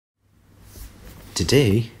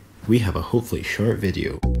Today, we have a hopefully short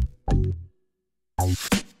video.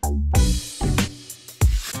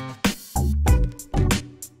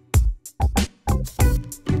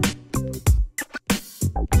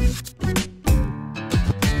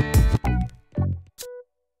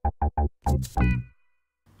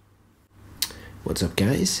 What's up,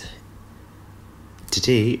 guys?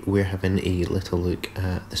 Today we're having a little look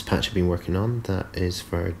at this patch I've been working on that is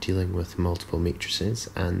for dealing with multiple matrices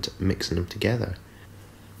and mixing them together.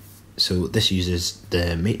 So this uses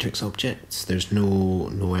the matrix objects. There's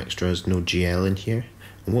no extras, no GL in here.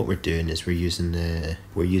 And what we're doing is we're using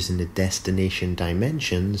the destination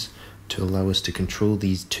dimensions to allow us to control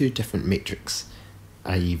these two different matrix,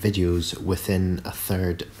 i.e. videos, within a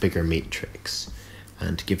third bigger matrix.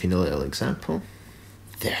 And to give you a little example,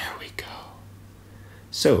 there we go.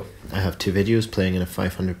 So I have two videos playing in a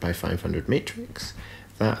 500 by 500 matrix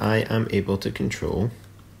that I am able to control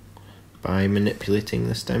by manipulating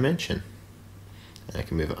this dimension. I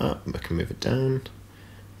can move it up, I can move it down,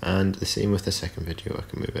 and the same with the second video. I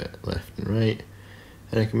can move it left and right,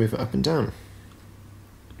 and I can move it up and down.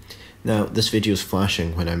 Now this video is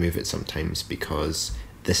flashing when I move it sometimes because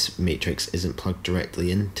this matrix isn't plugged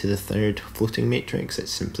directly into the third floating matrix.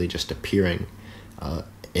 It's simply just appearing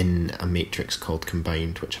in a matrix called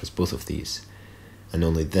combined, which has both of these. And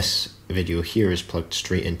only this video here is plugged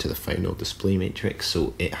straight into the final display matrix,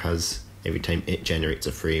 so it has, every time it generates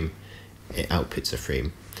a frame, it outputs a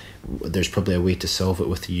frame. There's probably a way to solve it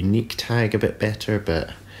with a unique tag a bit better,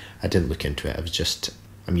 but I didn't look into it.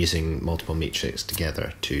 I'm using multiple matrices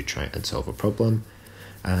together to try and solve a problem,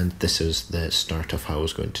 and this is the start of how I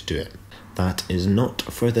was going to do it. That is not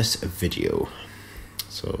for this video,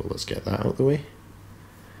 so let's get that out of the way.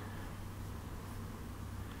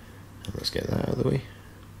 And let's get that out of the way.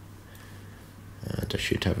 And I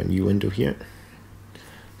should have a new window here.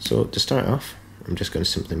 So to start off, I'm just going to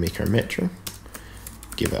simply make our metro,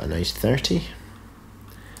 give it a nice 30,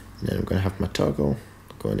 and then I'm going to have my toggle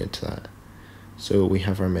going into that. So we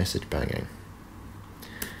have our message banging.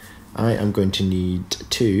 I am going to need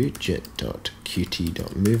two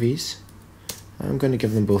jit.qt.movies. I'm going to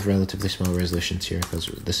give them both relatively small resolutions here because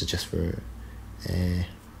this is just for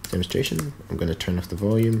demonstration. I'm going to turn off the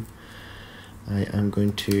volume. I am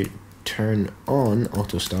going to turn on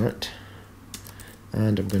auto start,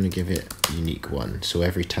 and I'm going to give it a unique one. So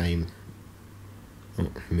every time,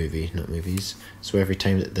 not movies. So every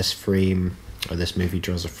time that this frame or this movie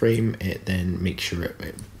draws a frame, it then makes sure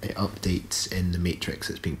it updates in the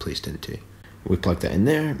matrix it's being placed into. We plug that in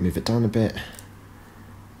there, move it down a bit.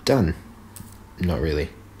 Done. Not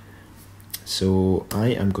really. So I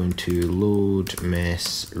am going to load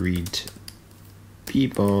mess read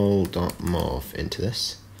bball.mov into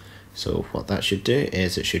this. So what that should do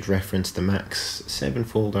is it should reference the max 7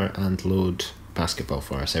 folder and load basketball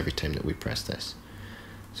for us every time that we press this.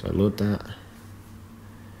 So I load that.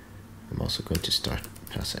 I'm also going to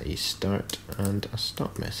pass a start and a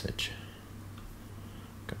stop message.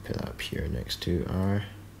 I'm going to put that up here next to our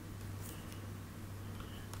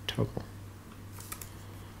toggle.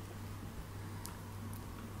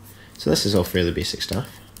 So this is all fairly basic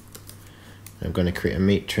stuff. I'm going to create a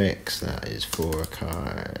matrix that is for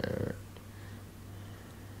car.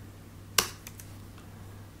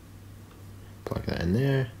 Plug that in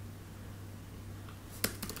there.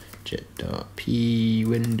 Jet.p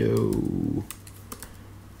window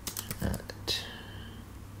at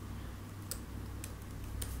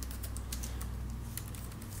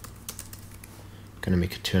going to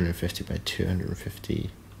make a 250 by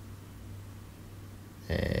 250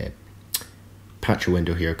 patch a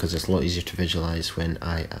window here because it's a lot easier to visualize when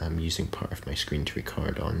I am using part of my screen to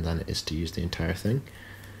record on than it is to use the entire thing.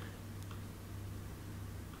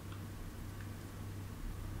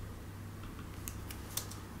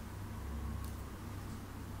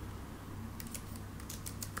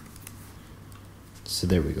 So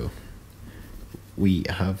there we go. We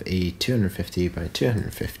have a 250 by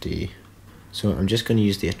 250. So I'm just going to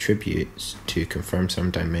use the attributes to confirm some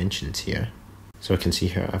dimensions here. So I can see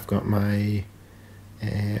here I've got my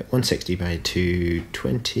 160 by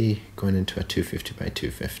 220 going into a 250 by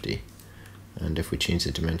 250. And if we change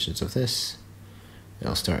the dimensions of this,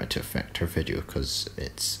 it'll start to affect our video because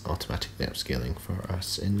it's automatically upscaling for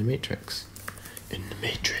us in the matrix. In the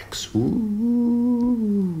matrix.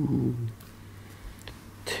 Ooh.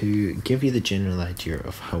 To give you the general idea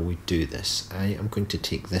of how we do this, I am going to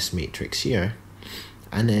take this matrix here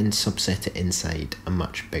and then subset it inside a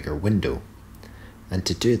much bigger window. And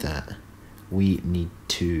to do that, we need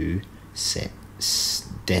to set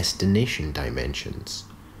destination dimensions.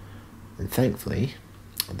 And thankfully,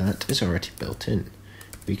 that is already built in.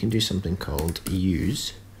 we can do something called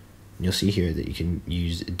use. And you'll see here that you can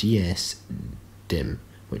use dsdim,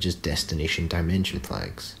 which is destination dimension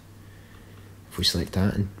flags. If we select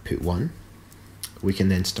that and put 1, we can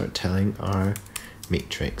then start telling our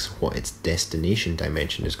matrix what its destination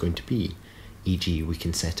dimension is going to be. E.g., we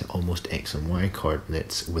can set it almost x and y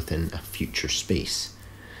coordinates within a future space.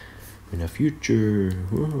 In a future,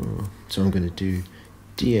 whoa. So I'm going to do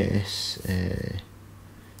ds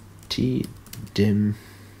t dim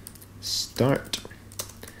start.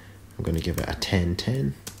 I'm going to give it a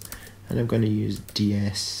 1010, and I'm going to use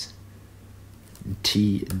ds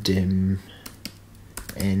t dim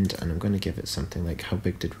end, and I'm going to give it something like, how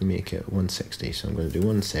big did we make it? 160. So I'm going to do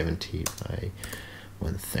 170 by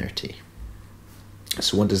 130.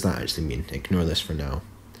 So what does that actually mean? Ignore this for now.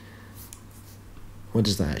 What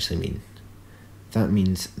does that actually mean? That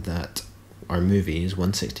means that our movie is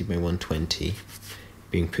 160 by 120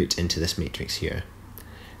 being put into this matrix here.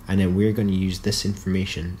 And then we're going to use this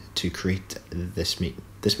information to create this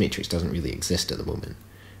matrix doesn't really exist at the moment.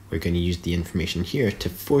 We're going to use the information here to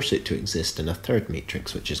force it to exist in a third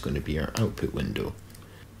matrix, which is going to be our output window.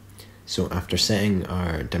 So after setting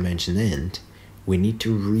our dimension end, we need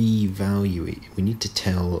to reevaluate. We need to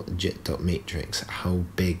tell jit.matrix how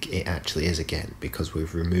big it actually is again, because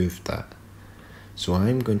we've removed that. So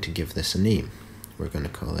I'm going to give this a name. We're going to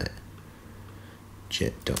call it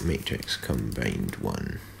jit.matrix combined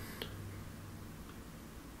 1.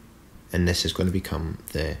 And this is going to become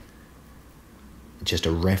just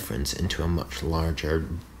a reference into a much larger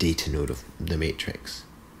data node of the matrix.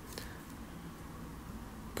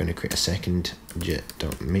 I'm going to create a second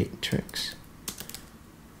jit.matrix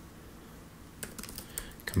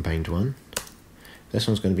combined 1. This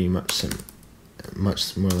one's going to be much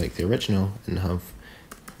more like the original and have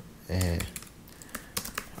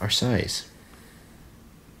our size.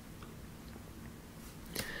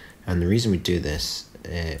 And the reason we do this,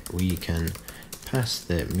 we can pass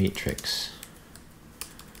the matrix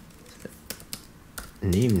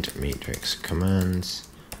named matrix commands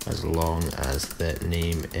as long as the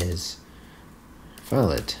name is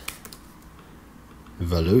valid.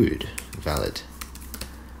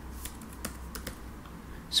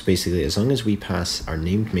 So basically, as long as we pass our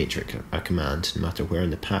named matrix a command, no matter where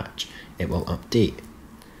in the patch, it will update.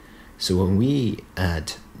 So when we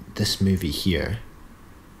add this movie here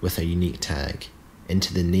with a unique tag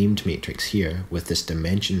into the named matrix here with this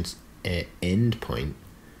dimensions endpoint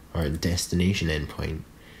or destination endpoint,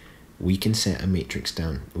 we can set a matrix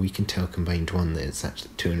down. We can tell combined 1 that it's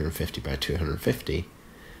actually 250 by 250,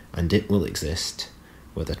 and it will exist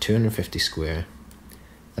with a 250 square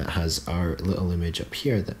that has our little image up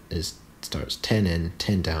here that starts 10 in,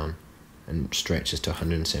 10 down, and stretches to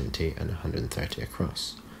 170 and 130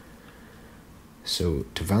 across. So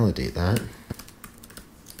to validate that,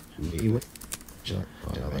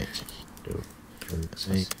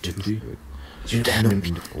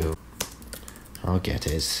 I'll get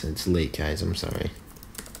it. It's late, guys. I'm sorry.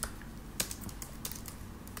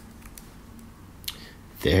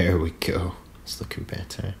 There we go. It's looking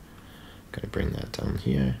better. Gotta bring that down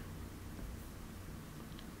here.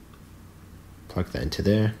 Plug that into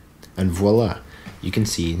there. And voila! You can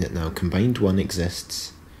see that now combined 1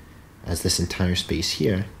 exists as this entire space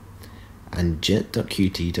here. And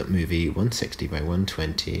jit.qt.movie 160 by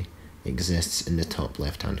 120 exists in the top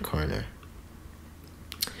left hand corner.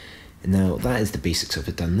 And now that is the basics of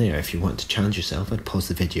it done there. If you want to challenge yourself, I'd pause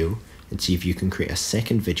the video and see if you can create a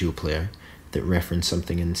second video player that reference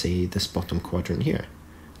something in, say, this bottom quadrant here,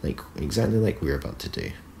 exactly like we're about to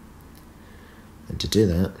do. And to do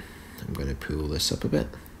that, I'm going to pull this up a bit,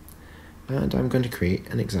 and I'm going to create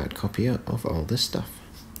an exact copy of all this stuff.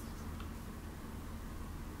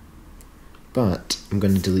 But I'm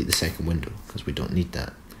going to delete the second window because we don't need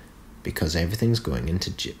that, because everything's going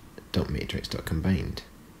into jit.matrix.combined.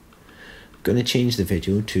 I'm going to change the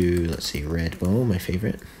video to, let's say, red ball, my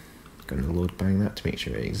favorite. I'm going to load bang that to make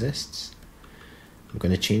sure it exists. I'm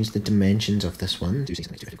going to change the dimensions of this one to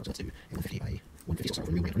 150 by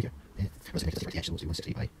 150 here. 160 by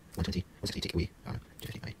 120, 160 take away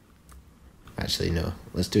 250 by. Actually, no.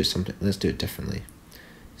 Let's do it differently.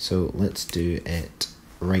 So let's do it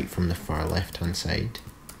right from the far left hand side.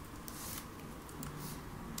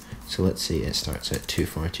 So let's say it starts at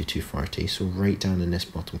 240, 240. So right down in this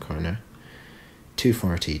bottom corner,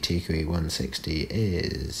 240 take away 160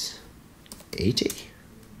 is 80.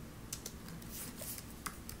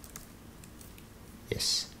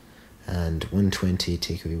 Yes. And 120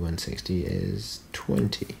 take away 160 is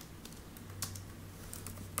 20.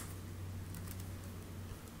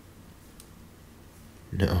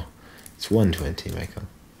 No, it's 120, Michael.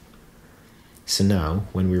 So now,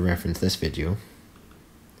 when we reference this video,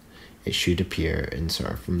 it should appear in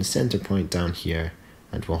sort of from the center point down here,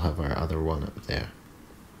 and we'll have our other one up there.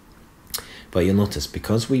 But you'll notice,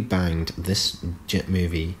 because we banged this JIT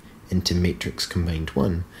movie into Matrix Combined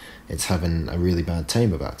 1, it's having a really bad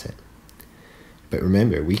time about it. But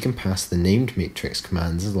remember, we can pass the named matrix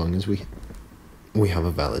commands as long as we have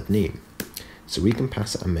a valid name. So we can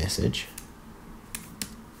pass it a message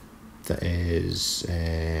that is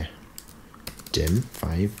dim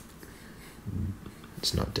 5,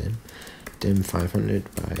 it's not dim, dim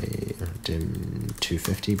 500 by dim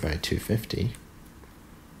 250 by 250,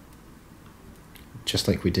 just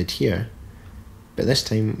like we did here, but this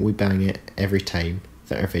time we bang it every time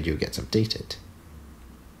that our video gets updated.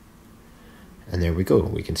 And there we go,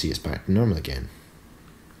 we can see it's back to normal again.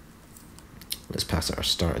 Let's pass it our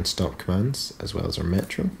start and stop commands as well as our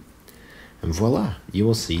metro. And voila, you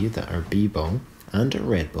will see that our B ball and our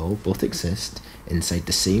red ball both exist inside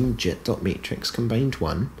the same JIT.matrix combined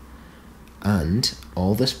 1, and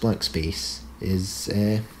all this black space is,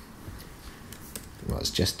 well,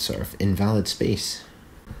 it's just sort of invalid space.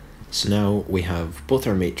 So now we have both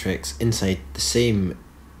our matrix inside the same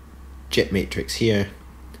JIT matrix here.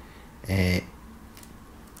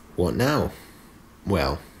 What now?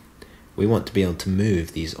 Well, we want to be able to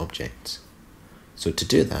move these objects. So to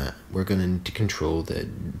do that, we're going to need to control the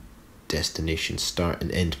destination start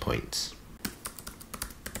and end points.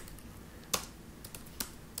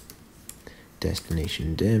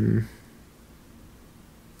 Destination dim,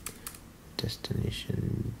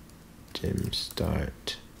 destination dim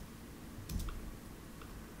start,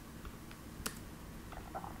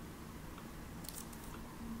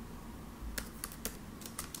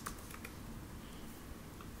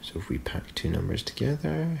 so if we pack two numbers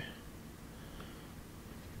together,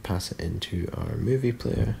 pass it into our movie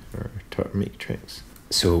player, or top matrix.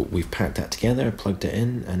 So we've packed that together, plugged it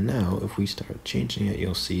in, and now if we start changing it,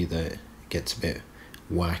 you'll see that it gets a bit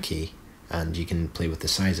wacky and you can play with the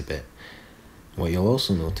size a bit. What you'll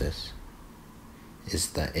also notice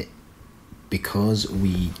is that because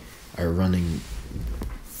we are running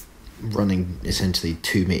essentially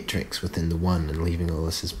two matrix within the one and leaving all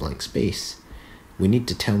this as blank space, we need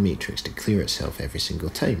to tell matrix to clear itself every single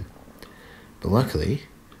time. But luckily,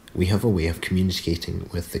 we have a way of communicating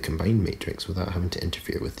with the combined matrix without having to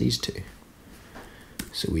interfere with these two.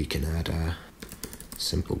 So we can add a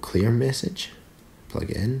simple clear message,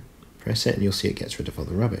 plug it in, press it, and you'll see it gets rid of all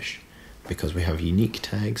the rubbish. Because we have unique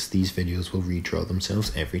tags, these videos will redraw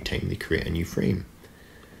themselves every time they create a new frame.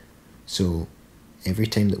 So every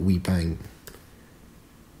time that we bang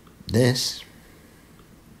this,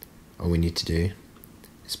 all we need to do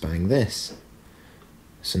is bang this.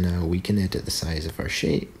 So now we can edit the size of our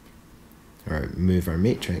shape, or move our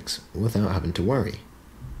matrix, without having to worry.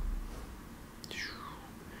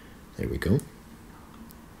 There we go.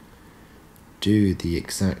 Do the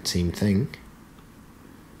exact same thing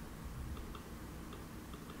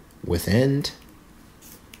with end.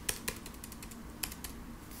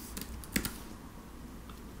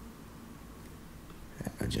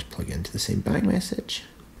 I'll just plug it into the same bang message.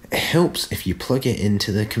 It helps if you plug it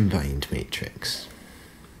into the combined matrix.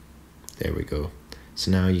 There we go. So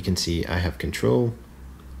now you can see I have control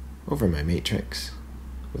over my matrix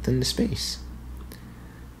within the space.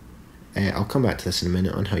 I'll come back to this in a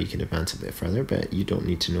minute on how you can advance a bit further, but you don't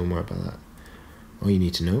need to know more about that. All you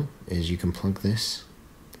need to know is you can plug this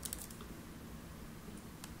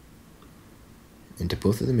into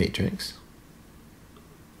both of the matrix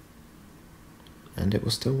and it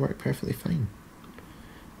will still work perfectly fine.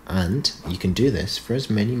 And you can do this for as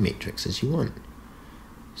many matrices as you want.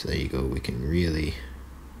 So there you go, we can really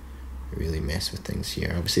mess with things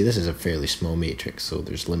here. Obviously this is a fairly small matrix, so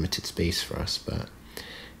there's limited space for us, but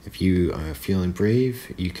if you are feeling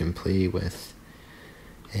brave, you can play with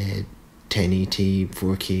 1080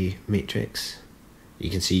 4K matrix. You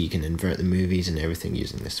can see you can invert the movies and everything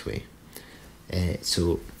using this way.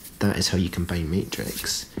 So that is how you combine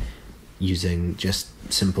matrix using just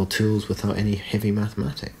simple tools without any heavy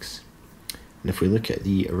mathematics. And if we look at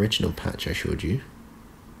the original patch I showed you,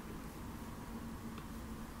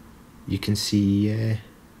 you can see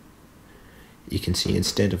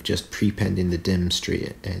instead of just prepending the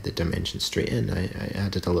the dimension straight in, I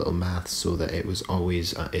added a little math so that it was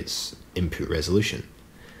always at its input resolution.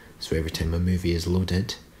 So every time a movie is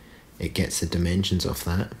loaded, it gets the dimensions of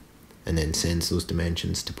that and then sends those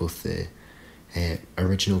dimensions to both the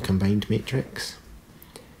original combined matrix,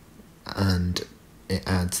 and it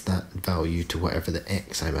adds that value to whatever the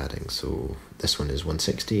X I'm adding. So this one is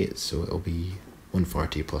 160, so it'll be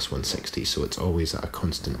 140 plus 160, so it's always at a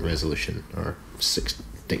constant resolution, or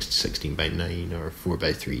 16 by 9 or 4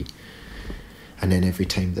 by 3. And then every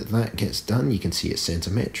time that gets done, you can see it sends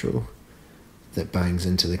a metro that bangs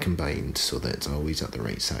into the combined, so that it's always at the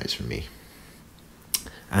right size for me.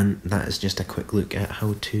 And that is just a quick look at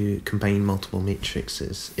how to combine multiple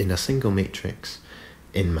matrices in a single matrix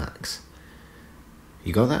in Max.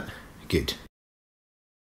 You got that? Good.